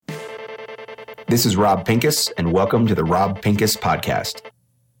This is Rob Pincus, and welcome to the Rob Pincus Podcast.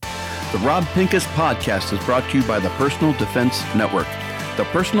 The Rob Pincus Podcast is brought to you by the Personal Defense Network. The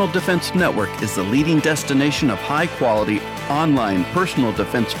Personal Defense Network is the leading destination of high-quality online personal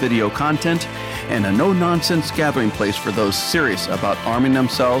defense video content and a no-nonsense gathering place for those serious about arming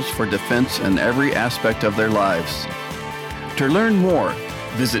themselves for defense in every aspect of their lives. To learn more,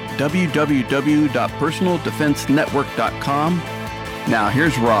 visit www.personaldefensenetwork.com. Now,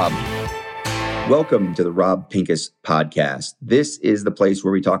 here's Rob. Welcome to the Rob Pincus Podcast. This is the place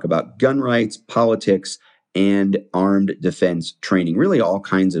where we talk about gun rights, politics, and armed defense training, really all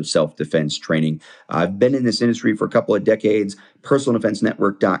kinds of self-defense training. I've been in this industry for a couple of decades.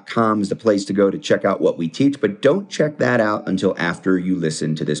 PersonalDefenseNetwork.com is the place to go to check out what we teach, but don't check that out until after you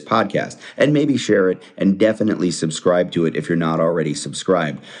listen to this podcast. And maybe share it and definitely subscribe to it if you're not already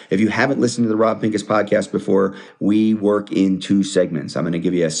subscribed. If you haven't listened to the Rob Pincus Podcast before, we work in two segments. I'm going to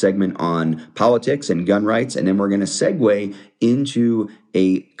give you a segment on politics and gun rights, and then we're going to segue into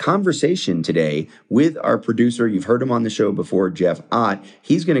a conversation today with our producer. You've heard him on the show before, Jeff Ott.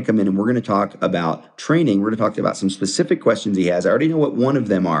 He's going to come in and we're going to talk about training. We're going to talk about some specific questions he has. I already know what one of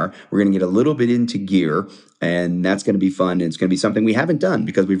them are. We're going to get a little bit into gear, and that's going to be fun. And it's going to be something we haven't done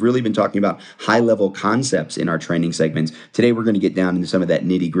because we've really been talking about high-level concepts in our training segments. Today, we're going to get down into some of that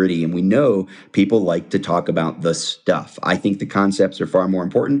nitty-gritty, and we know people like to talk about the stuff. I think the concepts are far more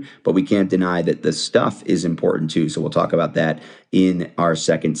important, but we can't deny that the stuff is important too. So we'll talk about that in our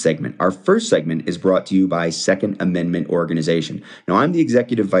second segment. Our first segment is brought to you by Second Amendment Organization. Now, I'm the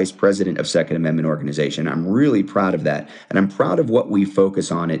Executive Vice President of Second Amendment Organization. I'm really proud of that, and I'm proud of what we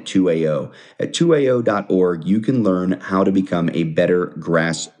focus on at 2AO. At 2AO.org, you can learn how to become a better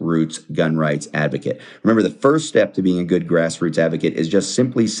grassroots gun rights advocate. Remember, the first step to being a good grassroots advocate is just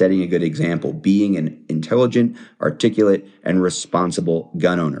simply setting a good example, being an intelligent, articulate, and responsible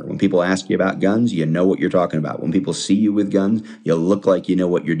gun owner. When people ask you about guns, you know what you're talking about. When people see you with guns, you look like you know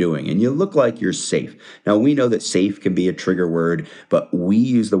what you're doing, and you look like you're safe. Now, we know that safe can be a trigger word, but we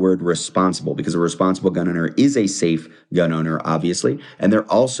use the word responsible because a responsible gun owner is a safe gun owner, obviously, and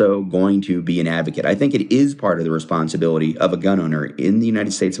they're also going to be an advocate. I think it is part of the responsibility of a gun owner in the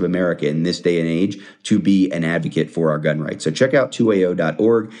United States of America in this day and age to be an advocate for our gun rights. So check out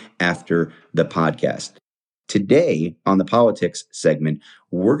 2AO.org after the podcast. Today, on the politics segment,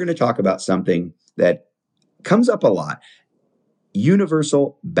 we're going to talk about something that comes up a lot.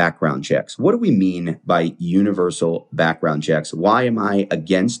 Universal background checks. What do we mean by universal background checks? Why am I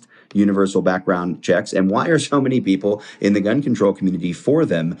against universal background checks? And why are so many people in the gun control community for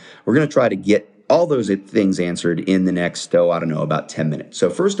them? We're going to try to get all those things answered in the next, about 10 minutes. So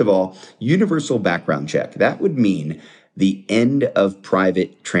first of all, universal background check. That would mean the end of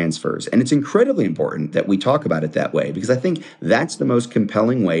private transfers. And it's incredibly important that we talk about it that way because I think that's the most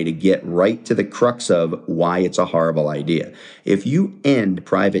compelling way to get right to the crux of why it's a horrible idea. If you end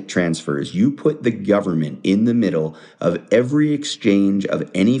private transfers, you put the government in the middle of every exchange of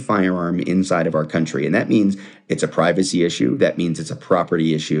any firearm inside of our country. And that means it's a privacy issue. That means it's a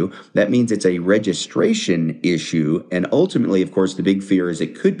property issue. That means it's a registration issue. And ultimately, of course, the big fear is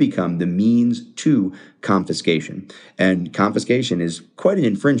it could become the means to confiscation. And confiscation is quite an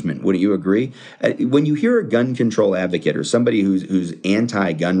infringement. Wouldn't you agree? When you hear a gun control advocate or somebody who's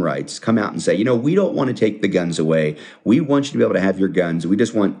anti-gun rights come out and say, we don't want to take the guns away. We want you to be able to have your guns. We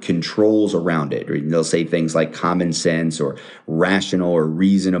just want controls around it. Or they'll say things like common sense or rational or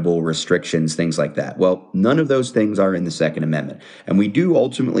reasonable restrictions, things like that. Well, none of those things are in the Second Amendment. And we do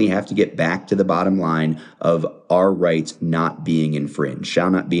ultimately have to get back to the bottom line of our rights not being infringed.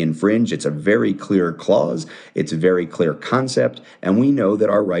 Shall not be infringed. It's a very clear clause. It's a very clear concept. And we know that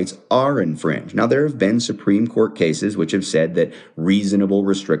our rights are infringed. Now, there have been Supreme Court cases which have said that reasonable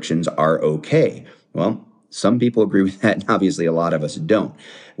restrictions are okay. Well, some people agree with that, and obviously a lot of us don't.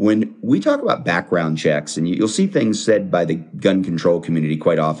 When we talk about background checks, and you'll see things said by the gun control community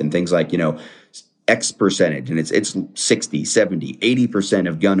quite often, things like, X percentage, and it's 60, 70, 80%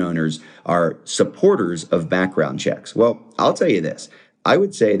 of gun owners are supporters of background checks. Well, I'll tell you this. I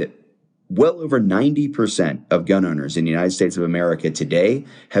would say that well over 90% of gun owners in the United States of America today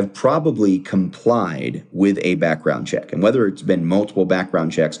have probably complied with a background check. And whether it's been multiple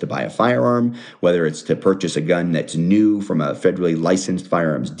background checks to buy a firearm, whether it's to purchase a gun that's new from a federally licensed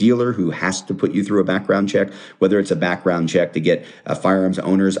firearms dealer who has to put you through a background check, whether it's a background check to get a firearms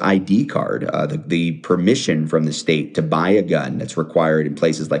owner's ID card, the permission from the state to buy a gun that's required in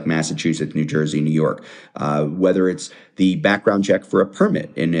places like Massachusetts, New Jersey, New York, whether it's the background check for a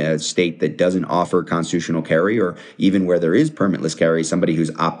permit in a state that doesn't offer constitutional carry, or even where there is permitless carry, somebody who's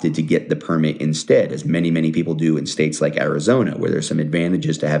opted to get the permit instead, as many people do in states like Arizona, where there's some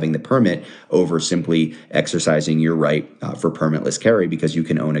advantages to having the permit over simply exercising your right for permitless carry because you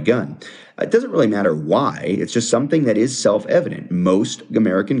can own a gun. It doesn't really matter why. It's just something that is self-evident. Most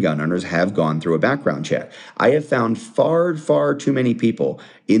American gun owners have gone through a background check. I have found far too many people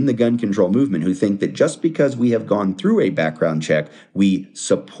in the gun control movement who think that just because we have gone through a background check, we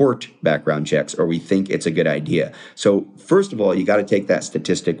support background checks or we think it's a good idea. So first of all, you got to take that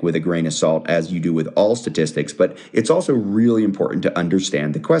statistic with a grain of salt, as you do with all statistics, but it's also really important to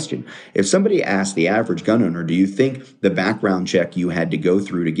understand the question. If somebody asks the average gun owner, do you think the background check you had to go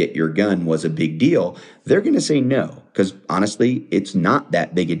through to get your gun was a big deal? They're going to say no, because honestly, it's not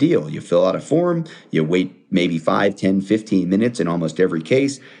that big a deal. You fill out a form, you wait maybe 5, 10, 15 minutes in almost every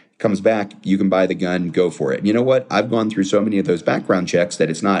case, comes back, you can buy the gun, go for it. And you know what? I've gone through so many of those background checks that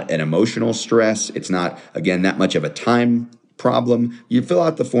it's not an emotional stress. It's not, again, that much of a time problem. You fill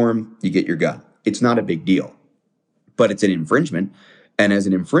out the form, you get your gun. It's not a big deal, but it's an infringement. And as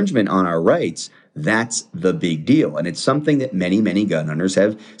an infringement on our rights, that's the big deal. And it's something that many gun owners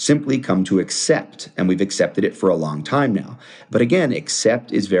have simply come to accept. And we've accepted it for a long time now. But again,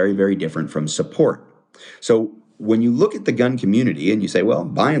 accept is very different from support. So when you look at the gun community and you say, well,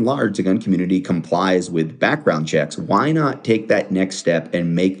 by and large, the gun community complies with background checks, why not take that next step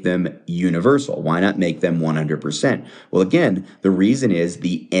and make them universal? Why not make them 100%? Well, again, the reason is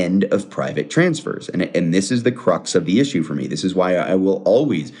the end of private transfers. And this is the crux of the issue for me. This is why I will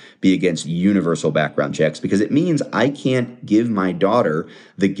always be against universal background checks, because it means I can't give my daughter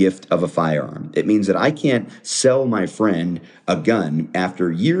the gift of a firearm. It means that I can't sell my friend a gun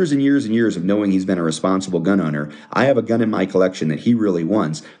after years and years of knowing he's been a responsible gun owner. I have a gun in my collection that he really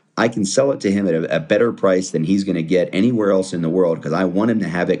wants. I can sell it to him at a better price than he's going to get anywhere else in the world because I want him to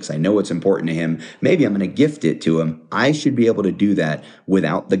have it because I know it's important to him. Maybe I'm going to gift it to him. I should be able to do that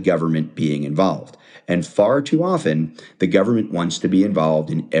without the government being involved. And far too often, the government wants to be involved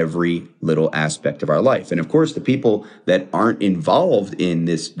in every little aspect of our life. And of course, the people that aren't involved in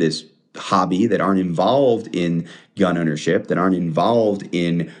this hobby, that aren't involved in gun ownership, that aren't involved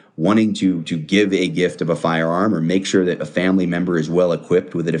in wanting to give a gift of a firearm or make sure that a family member is well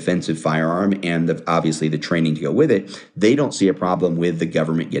equipped with a defensive firearm and obviously the training to go with it, they don't see a problem with the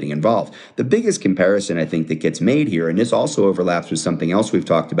government getting involved. The biggest comparison I think that gets made here, and this also overlaps with something else we've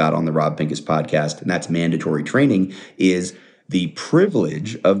talked about on the Rob Pincus podcast, and that's mandatory training, is the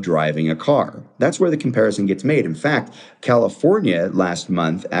privilege of driving a car. That's where the comparison gets made. In fact, California last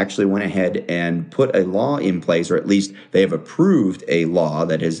month actually went ahead and put a law in place, or at least they have approved a law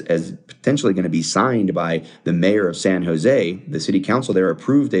that is potentially going to be signed by the mayor of San Jose. The city council there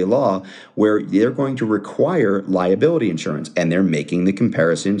approved a law where they're going to require liability insurance, and they're making the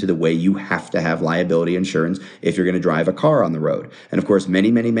comparison to the way you have to have liability insurance if you're going to drive a car on the road. And of course,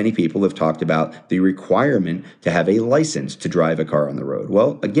 many people have talked about the requirement to have a license to drive a car on the road.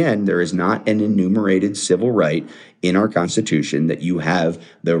 Well, again, there is not an enumerated civil right in our Constitution that you have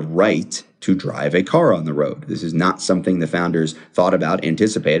the right to drive a car on the road. This is not something the founders thought about,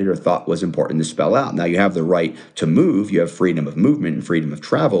 anticipated, or thought was important to spell out. Now, you have the right to move. You have freedom of movement and freedom of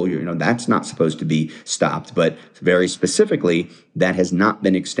travel. That's not supposed to be stopped. But very specifically, that has not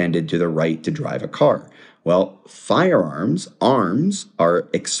been extended to the right to drive a car. Well, firearms, arms, are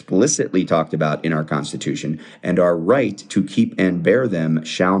explicitly talked about in our Constitution, and our right to keep and bear them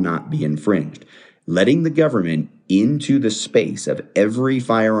shall not be infringed. Letting the government into the space of every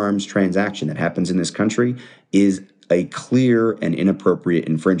firearms transaction that happens in this country is a clear and inappropriate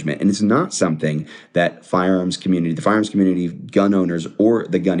infringement. And it's not something that the firearms community, gun owners, or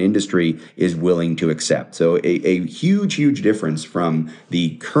the gun industry is willing to accept. So a huge difference from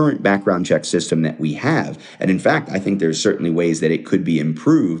the current background check system that we have. And in fact, I think there's certainly ways that it could be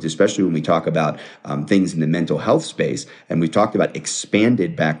improved, especially when we talk about things in the mental health space. And we've talked about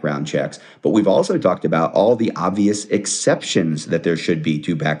expanded background checks, but we've also talked about all the obvious exceptions that there should be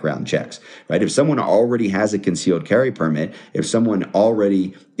to background checks, right? If someone already has a concealed carry permit, if someone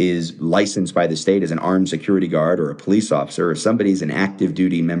already is licensed by the state as an armed security guard or a police officer, if somebody's an active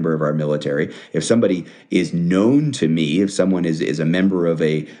duty member of our military, if somebody is known to me, if someone is a member of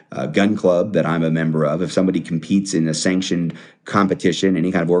a gun club that I'm a member of, if somebody competes in a sanctioned competition,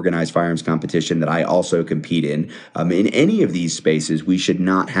 any kind of organized firearms competition that I also compete in any of these spaces, we should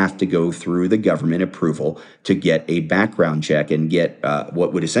not have to go through the government approval to get a background check and get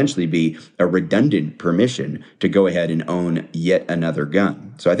what would essentially be a redundant permission to go ahead and own yet another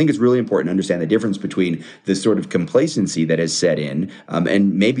gun. So So I think it's really important to understand the difference between this sort of complacency that has set in,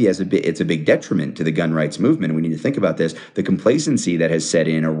 and maybe it's a big detriment to the gun rights movement. And we need to think about this: the complacency that has set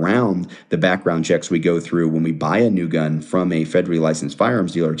in around the background checks we go through when we buy a new gun from a federally licensed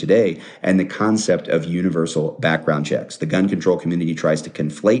firearms dealer today, and the concept of universal background checks. The gun control community tries to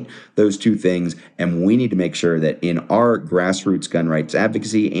conflate those two things, and we need to make sure that in our grassroots gun rights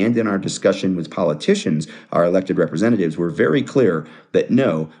advocacy and in our discussion with politicians, our elected representatives, we're very clear that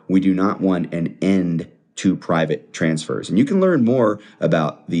no, we do not want an end to private transfers. And you can learn more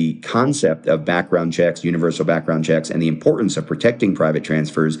about the concept of background checks, universal background checks, and the importance of protecting private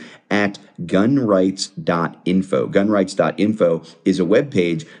transfers at gunrights.info. Gunrights.info is a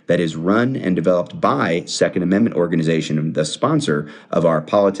webpage that is run and developed by Second Amendment Organization, the sponsor of our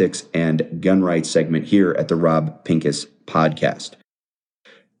politics and gun rights segment here at the Rob Pincus podcast.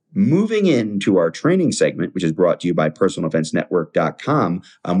 Moving into our training segment, which is brought to you by PersonalDefenseNetwork.com,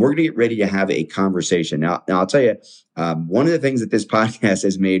 we're going to get ready to have a conversation. Now I'll tell you, one of the things that this podcast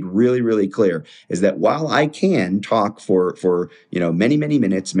has made really, really clear is that while I can talk for many, many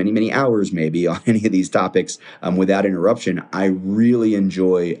minutes, many, many hours maybe on any of these topics without interruption, I really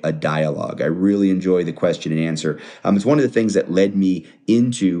enjoy a dialogue. I really enjoy the question and answer. It's one of the things that led me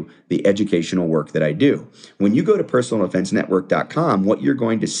into the educational work that I do. When you go to PersonalDefenseNetwork.com, what you're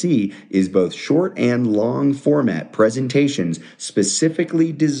going to see is both short and long format presentations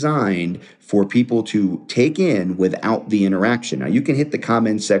specifically designed for people to take in without the interaction. Now, you can hit the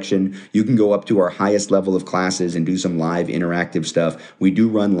comments section. You can go up to our highest level of classes and do some live interactive stuff. We do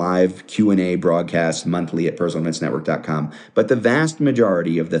run live Q&A broadcasts monthly at PersonalDefenseNetwork.com. But the vast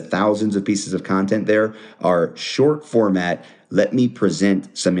majority of the thousands of pieces of content there are short format. Let me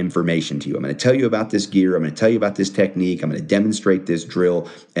present some information to you. I'm going to tell you about this gear. I'm going to tell you about this technique. I'm going to demonstrate this drill.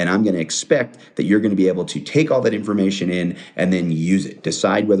 And I'm going to expect that you're going to be able to take all that information in and then use it.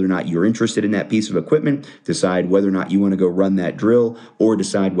 Decide whether or not you're interested in that piece of equipment. Decide whether or not you want to go run that drill, or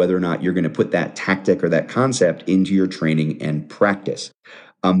decide whether or not you're going to put that tactic or that concept into your training and practice.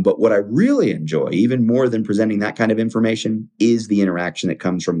 But what I really enjoy, even more than presenting that kind of information, is the interaction that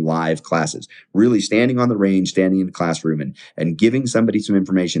comes from live classes. Really standing on the range, standing in the classroom, and giving somebody some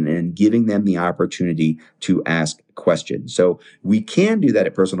information and giving them the opportunity to ask questions. So we can do that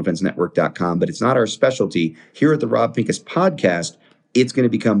at PersonalDefenseNetwork.com, but it's not our specialty. Here at the Rob Pincus podcast, it's going to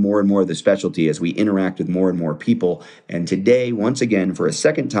become more and more the specialty as we interact with more and more people. And today, once again, for a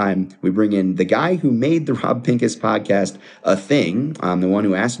second time, we bring in the guy who made the Rob Pincus podcast a thing, the one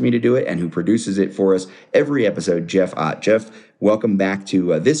who asked me to do it and who produces it for us every episode, Jeff Ott. Jeff, welcome back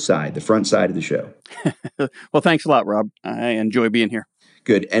to this side, the front side of the show. Well, thanks a lot, Rob. I enjoy being here.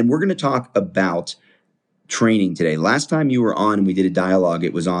 Good. And we're going to talk about training today. Last time you were on and we did a dialogue,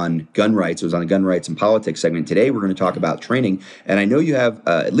 it was on gun rights. It was on the gun rights and politics segment. Today, we're going to talk about training. And I know you have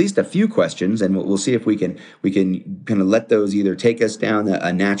at least a few questions, and we'll see if we can kind of let those either take us down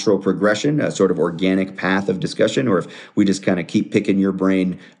a natural progression, a sort of organic path of discussion, or if we just kind of keep picking your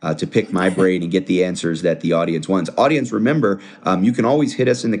brain to pick my brain and get the answers that the audience wants. Audience, remember, you can always hit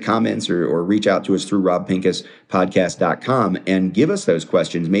us in the comments or reach out to us through robpincuspodcast.com and give us those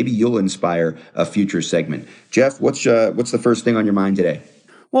questions. Maybe you'll inspire a future segment. Jeff, what's the first thing on your mind today?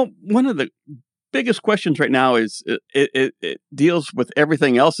 Well, one of the biggest questions right now is it deals with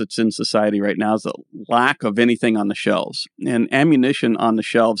everything else that's in society right now, is the lack of anything on the shelves. And ammunition on the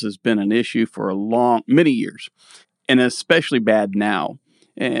shelves has been an issue for many years, and especially bad now.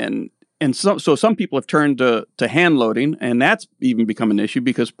 And so some people have turned to hand loading, and that's even become an issue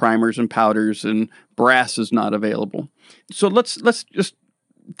because primers and powders and brass is not available. So let's just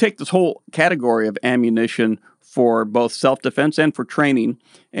take this whole category of ammunition for both self-defense and for training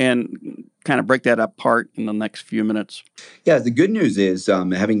and kind of break that apart in the next few minutes. Yeah, the good news is,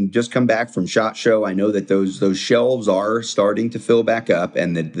 having just come back from SHOT Show, I know that those shelves are starting to fill back up,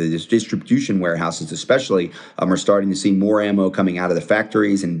 and the distribution warehouses especially are starting to see more ammo coming out of the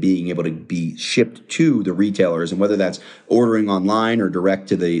factories and being able to be shipped to the retailers. And whether that's ordering online or direct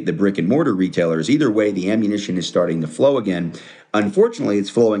to the brick and mortar retailers, either way, the ammunition is starting to flow again. Unfortunately, it's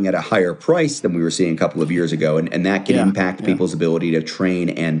flowing at a higher price than we were seeing a couple of years ago, and that can impact people's ability to train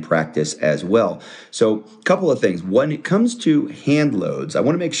and practice as well. So a couple of things. When it comes to hand loads, I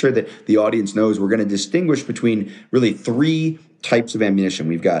want to make sure that the audience knows we're going to distinguish between really three types of ammunition.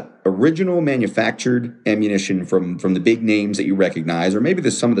 We've got original manufactured ammunition from the big names that you recognize, or maybe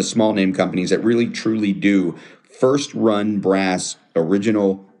there's some of the small name companies that really truly do first run brass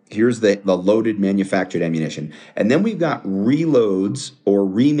original Here's the loaded manufactured ammunition. And then we've got reloads or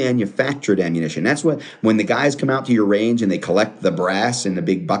remanufactured ammunition. That's when the guys come out to your range and they collect the brass in the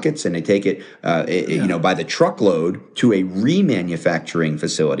big buckets and they take it, by the truckload to a remanufacturing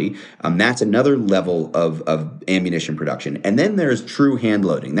facility. That's another level of ammunition production. And then there's true hand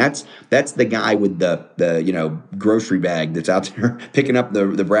loading. That's the guy with the grocery bag that's out there picking up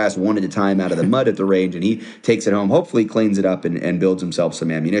the brass one at a time out of the mud at the range, and he takes it home, hopefully cleans it up and builds himself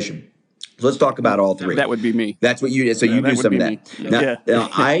some ammunition. So let's talk about all three. That would be me. That's what you did. So you do some of that. Now,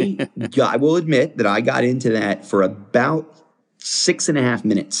 I will admit that I got into that for about 6.5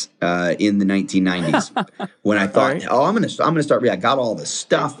 minutes in the 1990s when I thought, right. I'm going to start. I got all the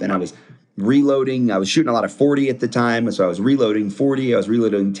stuff and I was reloading. I was shooting a lot of 40 at the time, so I was reloading 40. I was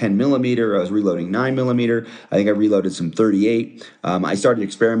reloading 10 millimeter. I was reloading 9 millimeter. I think I reloaded some 38. I started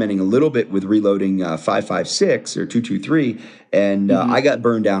experimenting a little bit with reloading 5.56 or 2.23, and I got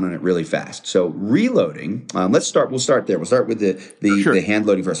burned down on it really fast. So reloading. We'll start there. We'll start with the hand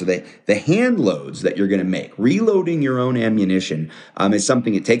loading first. So the hand loads that you're going to make, reloading your own ammunition, is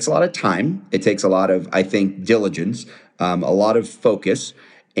something. It takes a lot of time. It takes a lot of, I think, diligence, a lot of focus.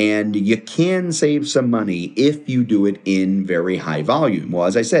 And you can save some money if you do it in very high volume. Well,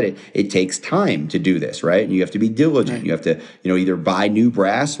 as I said, it takes time to do this, right? You have to be diligent. Right. You have to, either buy new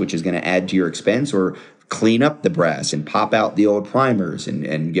brass, which is going to add to your expense, or clean up the brass and pop out the old primers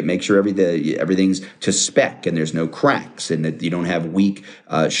and make sure everything's to spec and there's no cracks and that you don't have weak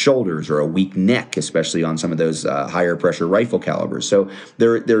shoulders or a weak neck, especially on some of those higher pressure rifle calibers. So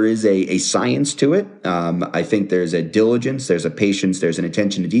there is a science to it. I think there's a diligence, there's a patience, there's an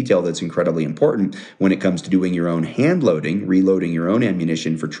attention to detail that's incredibly important when it comes to doing your own hand loading, reloading your own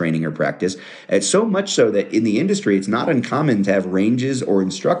ammunition for training or practice. It's so much so that in the industry, it's not uncommon to have ranges or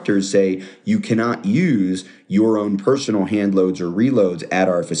instructors say you cannot use your own personal hand loads or reloads at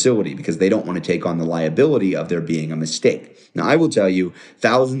our facility because they don't want to take on the liability of there being a mistake. Now, I will tell you,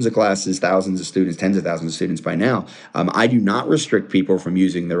 thousands of classes, thousands of students, tens of thousands of students by now, I do not restrict people from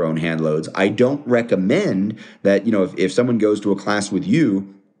using their own hand loads. I don't recommend that, if someone goes to a class with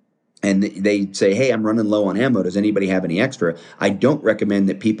you and they say, hey, I'm running low on ammo, does anybody have any extra? I don't recommend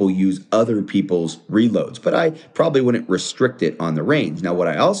that people use other people's reloads, but I probably wouldn't restrict it on the range. Now, what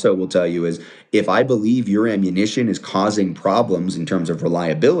I also will tell you is if I believe your ammunition is causing problems in terms of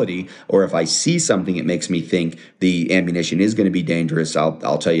reliability, or if I see something that makes me think the ammunition is going to be dangerous,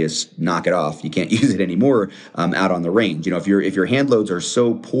 I'll tell you, knock it off. You can't use it anymore out on the range. If your hand loads are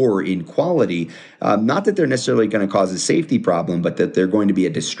so poor in quality, not that they're necessarily going to cause a safety problem, but that they're going to be a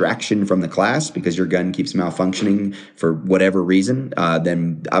distraction from the class because your gun keeps malfunctioning for whatever reason,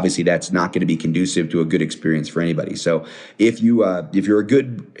 then obviously that's not going to be conducive to a good experience for anybody. So if you're a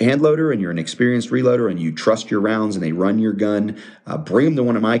good hand loader and you're an experienced reloader and you trust your rounds and they run your gun, bring them to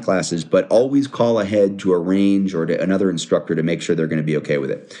one of my classes, but always call ahead to a range or to another instructor to make sure they're going to be okay with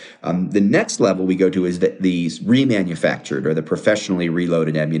it. The next level we go to is the remanufactured or the professionally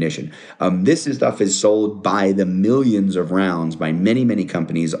reloaded ammunition. This stuff is sold by the millions of rounds by many, many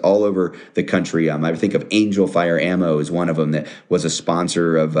companies all over the country. I think of Angel Fire Ammo is one of them that was a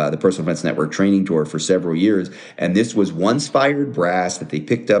sponsor of the Personal Defense Network training tour for several years. And this was once fired brass that they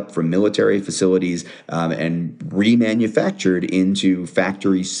picked up from military facilities and remanufactured into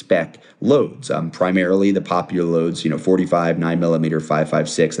factory spec loads, primarily the popular loads, 45, 9mm,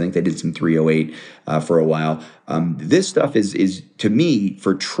 5.56. I think they did some 308 for a while. This stuff is to me,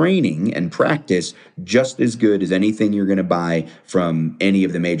 for training and practice, just as good as anything you're going to buy from any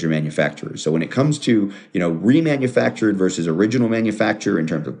of the major manufacturers. So when it comes to, remanufactured versus original manufacturer in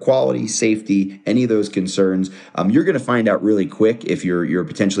terms of quality, safety, any of those concerns, you're going to find out really quick if you're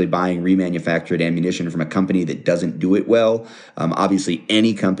potentially buying remanufactured ammunition from a company that doesn't do it well. Obviously,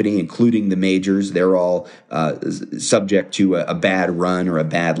 any company, including the majors, they're all subject to a bad run or a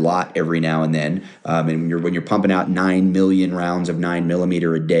bad lot every now and then. And when you're pumping out 9 million rounds of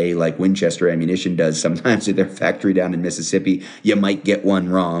 9mm a day, like Winchester Ammunition does sometimes at their factory down in Mississippi, you might get one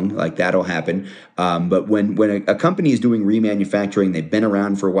wrong. Like that'll happen. But when a company is doing remanufacturing, they've been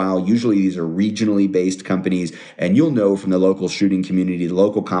around for a while. Usually these are regionally based companies, and you'll know from the local shooting community, the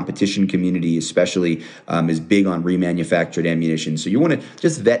local competition community especially is big on remanufactured ammunition. So you want to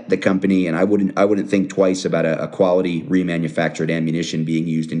just vet the company, and I wouldn't think twice about a quality remanufactured ammunition being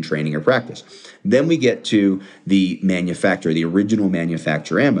used in training or practice. Then we get to the manufacturer, the original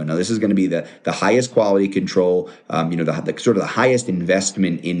manufacturer ammo. Now, this is going to be the highest quality control, the sort of the highest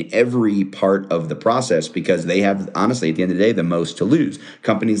investment in every part of the process, because they have, honestly, at the end of the day, the most to lose.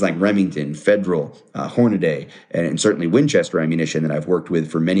 Companies like Remington, Federal, Hornady, and certainly Winchester Ammunition that I've worked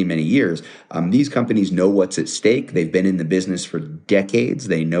with for many, many years, these companies know what's at stake. They've been in the business for decades.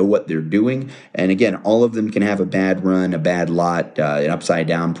 They know what they're doing. And again, all of them can have a bad run, a bad lot, an upside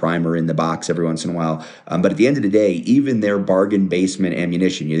down primer in the box every once in a while. But at the end of the day, even their bargain basement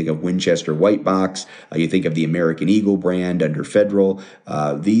ammunition, you think of Winchester White Box, you think of the American Eagle brand under Federal,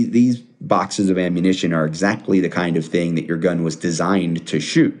 these boxes of ammunition are exactly the kind of thing that your gun was designed to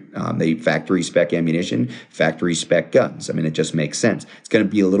shoot. They factory spec ammunition, factory spec guns. I mean, it just makes sense. It's going to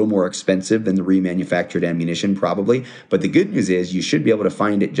be a little more expensive than the remanufactured ammunition probably, but the good news is you should be able to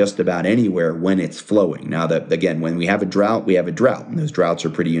find it just about anywhere when it's flowing. Now, again, when we have a drought, we have a drought, and those droughts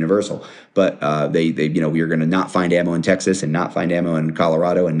are pretty universal. But we are going to not find ammo in Texas and not find ammo in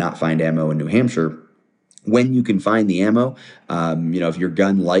Colorado and not find ammo in New Hampshire. When you can find the ammo, if your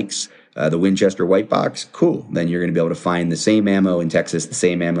gun likes the Winchester White Box, cool. Then you're going to be able to find the same ammo in Texas, the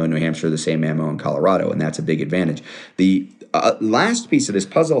same ammo in New Hampshire, the same ammo in Colorado, and that's a big advantage. The last piece of this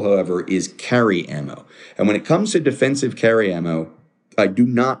puzzle, however, is carry ammo. And when it comes to defensive carry ammo, I do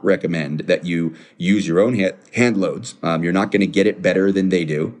not recommend that you use your own hand loads. You're not going to get it better than they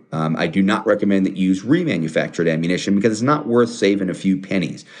do. I do not recommend that you use remanufactured ammunition because it's not worth saving a few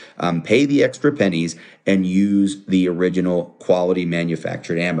pennies. Pay the extra pennies and use the original quality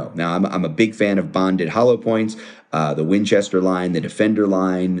manufactured ammo. Now, I'm a big fan of bonded hollow points, the Winchester line, the Defender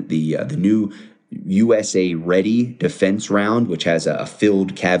line, the new USA Ready defense round, which has a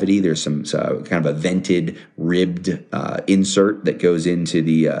filled cavity. There's some kind of a vented, ribbed insert that goes into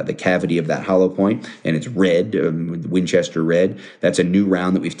the cavity of that hollow point, and it's red, Winchester Red. That's a new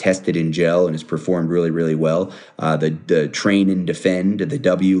round that we've tested in gel, and it's performed really, really well. The Train and Defend, the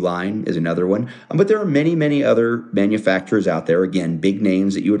W line, is another one. But there are many, many other manufacturers out there, again, big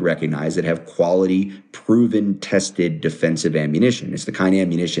names that you would recognize that have quality, proven, tested defensive ammunition. It's the kind of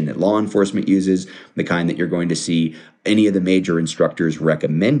ammunition that law enforcement uses, the kind that you're going to see any of the major instructors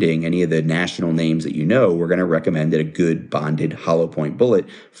recommending, any of the national names that we're going to recommend that a good bonded hollow point bullet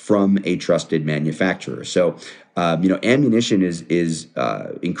from a trusted manufacturer. So, ammunition is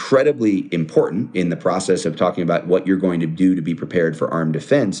incredibly important in the process of talking about what you're going to do to be prepared for armed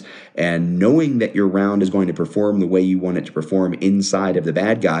defense. And knowing that your round is going to perform the way you want it to perform inside of the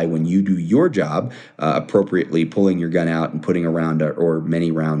bad guy when you do your job, appropriately pulling your gun out and putting a round or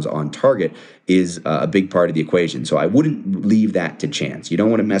many rounds on target, is a big part of the equation. So I wouldn't leave that to chance. You don't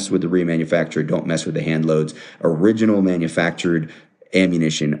want to mess with the remanufactured. Don't mess with the hand loads. Original manufactured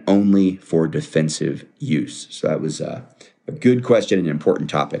ammunition only for defensive use. So that was a good question and an important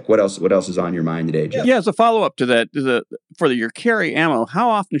topic. What else is on your mind today, Jeff? Yeah, as a follow-up to that, your carry ammo, how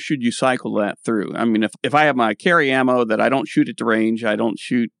often should you cycle that through? I mean, if I have my carry ammo that I don't shoot at the range, I don't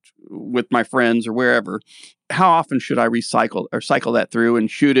shoot with my friends or wherever, how often should I cycle that through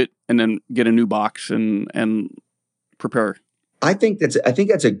and shoot it and then get a new box and prepare? I think that's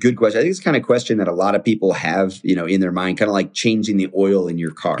a good question. I think it's the kind of question that a lot of people have, in their mind, kind of like changing the oil in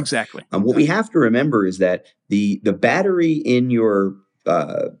your car. Exactly. What we have to remember is that the battery in your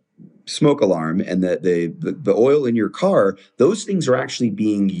smoke alarm and the oil in your car, those things are actually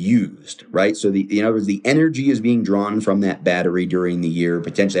being used, right? So the energy is being drawn from that battery during the year.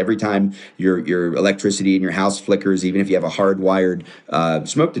 Potentially every time your electricity in your house flickers, even if you have a hardwired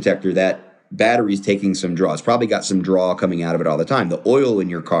smoke detector, that battery's taking some draw. It's probably got some draw coming out of it all the time. The oil in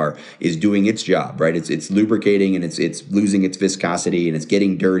your car is doing its job, right? It's lubricating and it's losing its viscosity and it's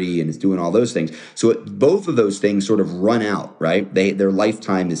getting dirty and it's doing all those things. So both of those things sort of run out, right? Their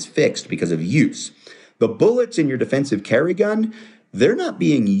lifetime is fixed because of use. The bullets in your defensive carry gun, they're not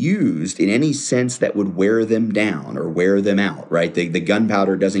being used in any sense that would wear them down or wear them out, right? The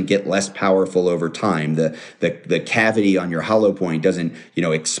gunpowder doesn't get less powerful over time. The cavity on your hollow point doesn't,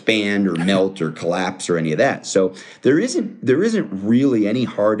 expand or melt or collapse or any of that. So there isn't really any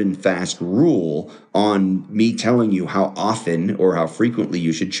hard and fast rule on me telling you how often or how frequently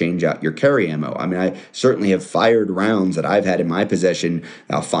you should change out your carry ammo. I mean, I certainly have fired rounds that I've had in my possession.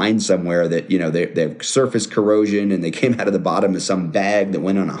 I'll find somewhere that, they have surface corrosion and they came out of the bottom of some bag that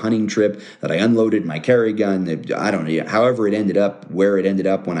went on a hunting trip that I unloaded my carry gun. I don't know, however it ended up, where it ended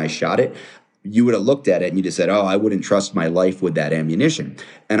up when I shot it. you would have looked at it and you just said, oh, I wouldn't trust my life with that ammunition.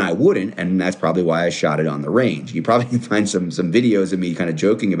 And I wouldn't, and that's probably why I shot it on the range. You probably can find some videos of me kind of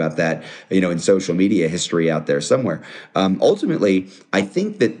joking about that, in social media history out there somewhere. Ultimately, I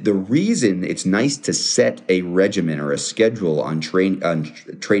think that the reason it's nice to set a regimen or a schedule on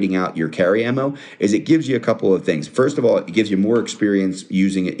trading out your carry ammo is it gives you a couple of things. First of all, it gives you more experience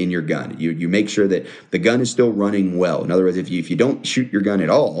using it in your gun. You make sure that the gun is still running well. In other words, if you don't shoot your gun at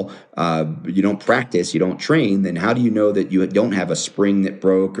all, you don't practice, you don't train, then how do you know that you don't have a spring that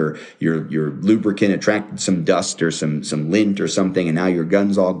broke or your lubricant attracted some dust or some lint or something, and now your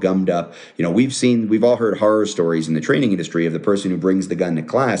gun's all gummed up? We've all heard horror stories in the training industry of the person who brings the gun to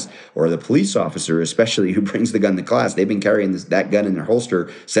class, or the police officer especially who brings the gun to class. They've been carrying that gun in their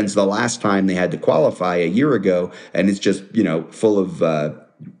holster since the last time they had to qualify a year ago, and it's just full of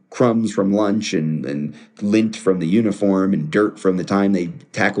crumbs from lunch and lint from the uniform and dirt from the time they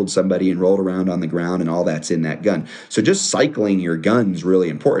tackled somebody and rolled around on the ground, and all that's in that gun. So just cycling your gun is really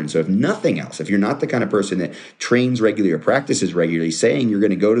important. So if nothing else, if you're not the kind of person that trains regularly or practices regularly, saying you're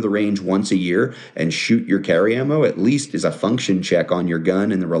going to go to the range once a year and shoot your carry ammo at least is a function check on your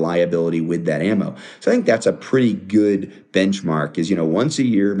gun and the reliability with that ammo. So I think that's a pretty good benchmark is, once a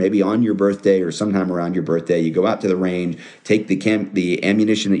year, maybe on your birthday or sometime around your birthday, you go out to the range, take the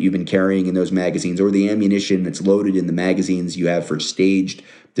ammunition that you've been carrying in those magazines, or the ammunition that's loaded in the magazines you have for staged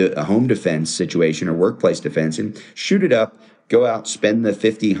a home defense situation or workplace defense, and shoot it up. Go out, spend the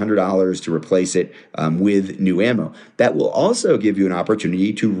 $50, $100 to replace it with new ammo. That will also give you an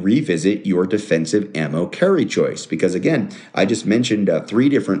opportunity to revisit your defensive ammo carry choice. Because again, I just mentioned 3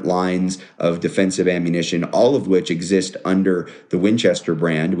 different lines of defensive ammunition, all of which exist under the Winchester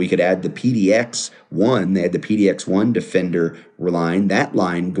brand. We could add the PDX-1. They had the PDX-1 Defender line. That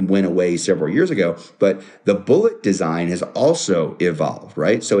line went away several years ago, but the bullet design has also evolved,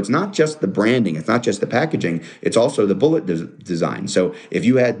 right? So it's not just the branding, it's not just the packaging, it's also the bullet design. So if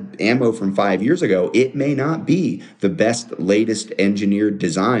you had ammo from 5 years ago, it may not be the best, latest engineered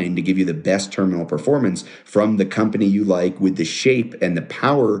design to give you the best terminal performance from the company you like, with the shape and the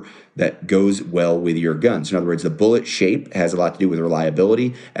power that goes well with your gun. So in other words, the bullet shape has a lot to do with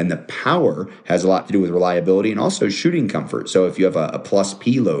reliability, and the power has a lot to do with reliability and also shooting comfort. So if you have a plus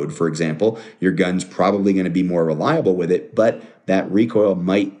P load, for example, your gun's probably going to be more reliable with it, but that recoil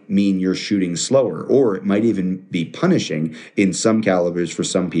might mean you're shooting slower, or it might even be punishing in some calibers for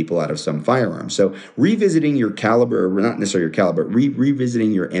some people out of some firearms. So revisiting your caliber, or not necessarily your caliber,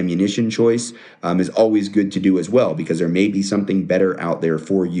 revisiting your ammunition choice is always good to do as well, because there may be something better out there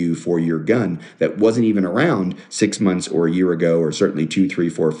for you, for your gun, that wasn't even around 6 months or a year ago, or certainly 2, 3,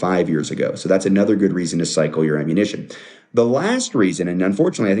 4, 5 years ago. So that's another good reason to cycle your ammunition. The last reason, and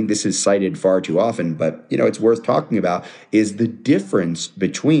unfortunately I think this is cited far too often, but it's worth talking about, is the difference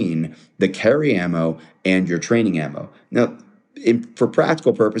between the carry ammo and your training ammo. Now, for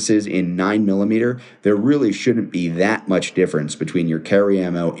practical purposes, in 9mm, there really shouldn't be that much difference between your carry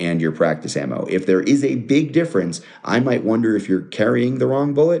ammo and your practice ammo. If there is a big difference, I might wonder if you're carrying the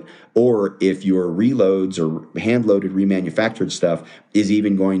wrong bullet, or if your reloads or hand-loaded remanufactured stuff is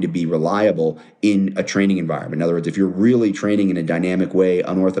even going to be reliable in a training environment. In other words, if you're really training in a dynamic way,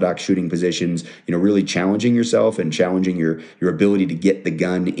 unorthodox shooting positions, really challenging yourself and challenging your ability to get the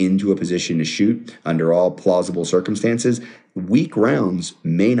gun into a position to shoot under all plausible circumstances, weak rounds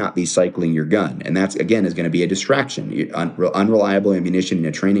may not be cycling your gun. And that's, again, is going to be a distraction. Unreliable ammunition in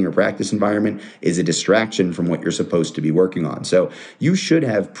a training or practice environment is a distraction from what you're supposed to be working on. So you should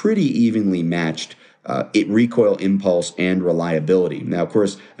have pretty evenly matched recoil impulse and reliability. Now, of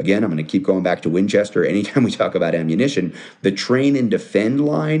course, again, I'm going to keep going back to Winchester. Anytime we talk about ammunition, the train and defend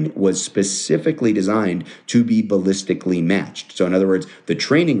line was specifically designed to be ballistically matched. So in other words, the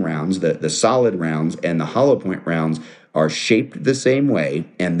training rounds, the solid rounds and the hollow point rounds are shaped the same way,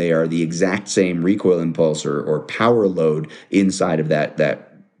 and they are the exact same recoil impulse or power load inside of that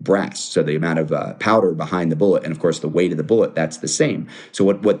brass. So the amount of powder behind the bullet, and of course the weight of the bullet, that's the same. So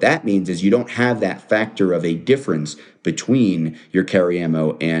what that means is you don't have that factor of a difference between your carry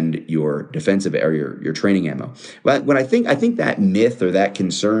ammo and your defensive area, your training ammo. But when I think that myth or that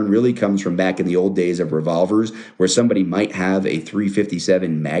concern really comes from back in the old days of revolvers, where somebody might have a .357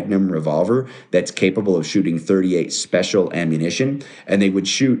 Magnum revolver that's capable of shooting .38 special ammunition, and they would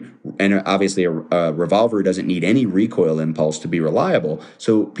shoot, and obviously a revolver doesn't need any recoil impulse to be reliable,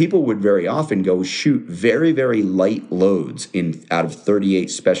 so people would very often go shoot very, very light loads out of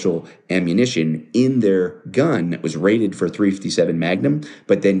 .38 special ammunition in their gun that was rated for .357 Magnum,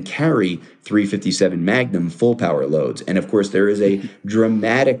 but then carry .357 Magnum full power loads. And of course, there is a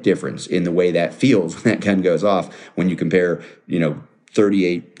dramatic difference in the way that feels when that gun goes off when you compare,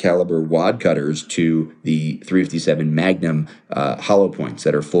 .38 caliber wad cutters to the .357 Magnum hollow points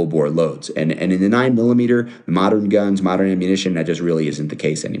that are full bore loads. And in the 9mm, the modern guns, modern ammunition, that just really isn't the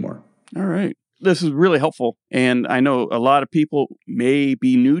case anymore. All right. This is really helpful. And I know a lot of people may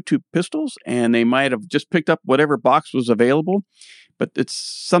be new to pistols and they might have just picked up whatever box was available. But it's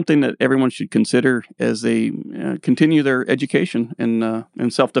something that everyone should consider as they continue their education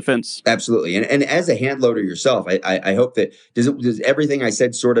in self-defense. Absolutely. And as a hand loader yourself, I hope that, does everything I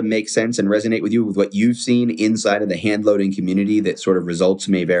said sort of make sense and resonate with you with what you've seen inside of the hand loading community, that sort of results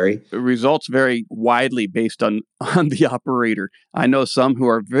may vary? The results vary widely based on the operator. I know some who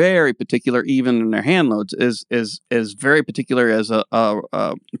are very particular, even in their hand loads, is very particular as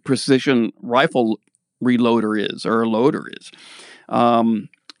a precision rifle reloader is, or a loader is.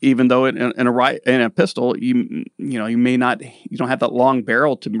 Even though in a pistol, you don't have that long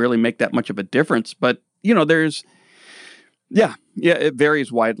barrel to really make that much of a difference. But it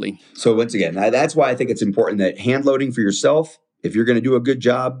varies widely. So once again, that's why I think it's important that hand loading for yourself, if you're going to do a good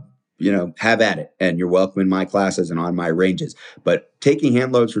job, have at it, and you're welcome in my classes and on my ranges. But taking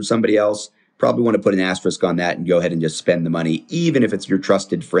hand loads for somebody else, probably want to put an asterisk on that and go ahead and just spend the money, even if it's your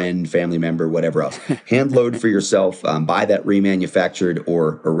trusted friend, family member, whatever else. Hand load for yourself, buy that remanufactured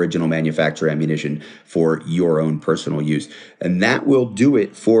or original manufacturer ammunition for your own personal use. And that will do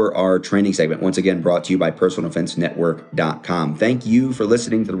it for our training segment. Once again, brought to you by PersonalDefenseNetwork.com. Thank you for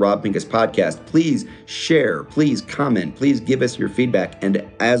listening to the Rob Pincus podcast. Please share, please comment, please give us your feedback.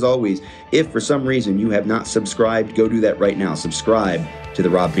 And as always, if for some reason you have not subscribed, go do that right now. Subscribe to the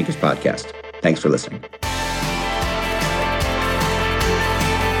Rob Pincus podcast. Thanks for listening.